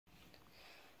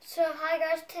So hi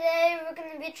guys, today we're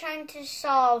going to be trying to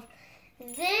solve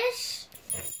this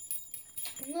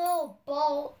little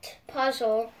bolt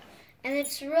puzzle, and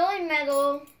it's really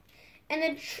metal, and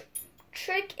the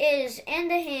trick is, and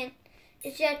the hint,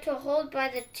 is you have to hold by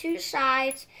the two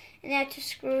sides and you have to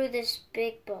screw this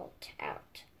big bolt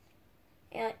out.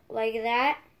 Yeah, like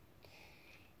that.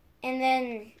 And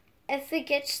then if it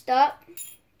gets stuck,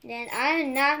 then I do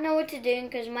not know what to do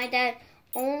because my dad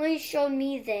only showed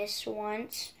me this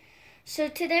once. So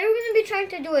today we're going to be trying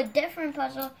to do a different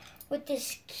puzzle with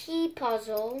this key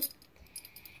puzzle.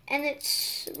 And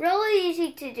it's really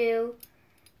easy to do.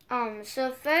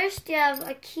 So first you have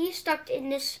a key stuck in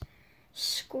this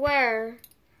square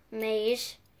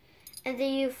maze. And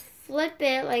then you flip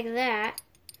it like that.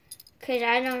 Because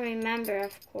I don't remember,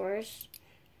 of course.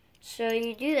 So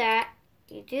you do that.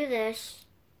 You do this.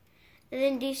 And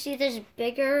then do you see this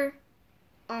bigger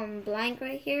blank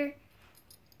right here?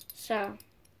 So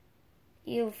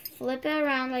you flip it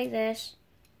around like this,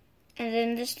 and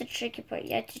then this is the tricky part.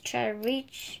 You have to try to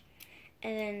reach,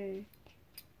 and then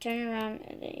turn around,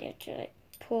 and then you have to like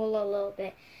pull a little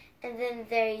bit, and then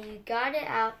there you got it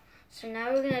out. So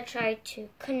now we're gonna try to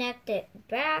connect it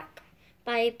back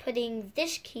by putting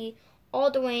this key all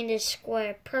the way in this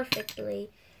square perfectly.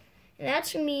 And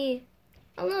that's gonna be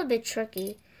a little bit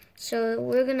tricky. So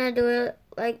we're gonna do it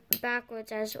like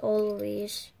backwards as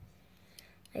always.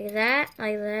 Like that,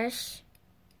 like this.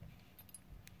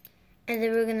 And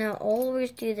then we're gonna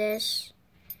always do this.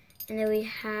 And then we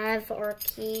have our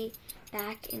key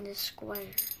back in the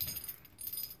square.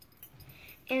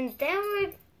 And then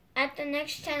we're at the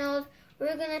next channel,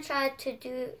 we're gonna try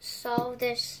to solve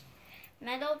this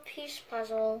metal piece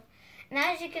puzzle. And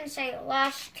as you can see,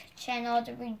 last channel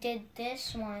that we did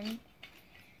this one.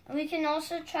 And we can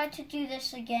also try to do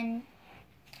this again.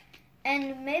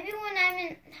 And maybe when I'm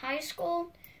in high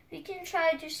school, we can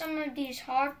try to do some of these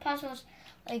hard puzzles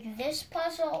like this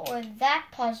puzzle or that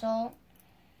puzzle.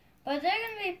 But they're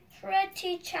going to be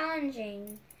pretty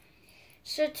challenging.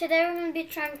 So today we're going to be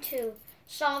trying to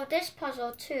solve this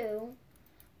puzzle too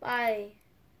by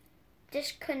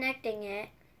disconnecting it.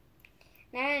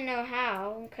 Now I don't know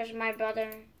how, because my brother,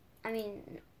 I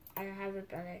don't have a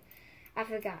brother. I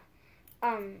forgot.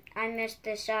 I messed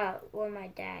this up with my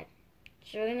dad.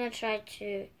 So we're going to try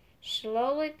to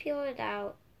slowly peel it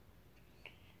out.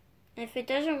 And if it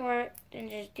doesn't work, then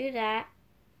just do that.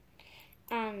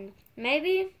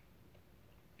 Maybe,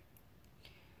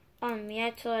 you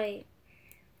have to like,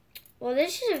 well,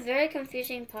 this is a very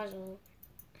confusing puzzle.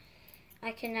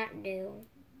 I cannot do.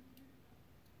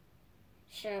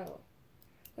 So,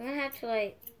 we're going to have to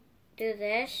like, do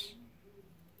this.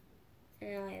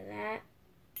 And then like that.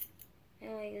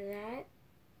 And like that.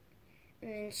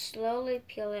 And then slowly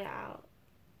peel it out.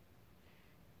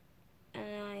 And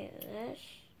then like this.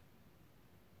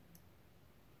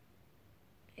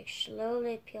 Like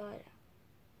slowly peel it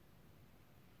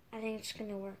out. I think it's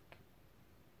gonna work.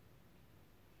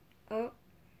 Oh,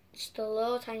 just a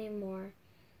little tiny more.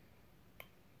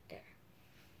 There.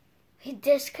 We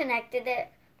disconnected it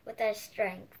with our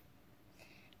strength.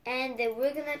 And then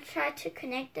we're gonna try to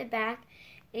connect it back.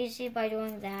 Easy by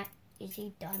doing that.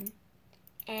 Easy done.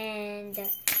 And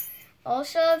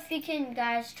also, if you can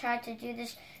guys try to do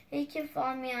this, you can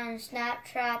follow me on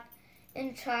Snapchat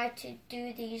and try to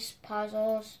do these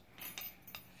puzzles.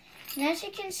 And as you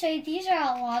can see, these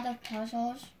are a lot of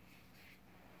puzzles.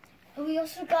 And we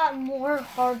also got more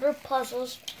harder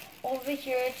puzzles over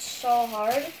here. It's so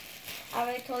hard. I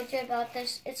already told you about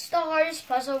this. It's the hardest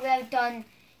puzzle we have done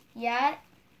yet.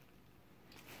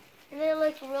 And they're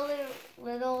like really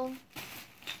little.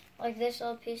 Like this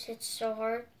little piece, it's so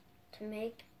hard to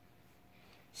make.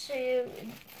 So,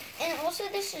 and also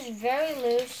this is very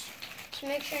loose. So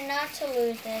make sure not to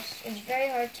lose this. It's very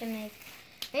hard to make.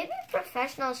 Maybe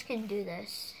professionals can do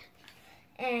this.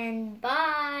 And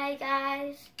bye,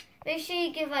 guys. Make sure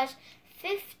you give us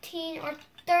 15 or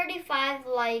 35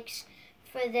 likes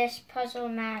for this puzzle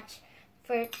match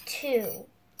for 2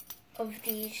 of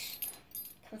these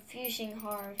confusing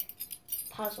hard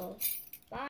puzzles.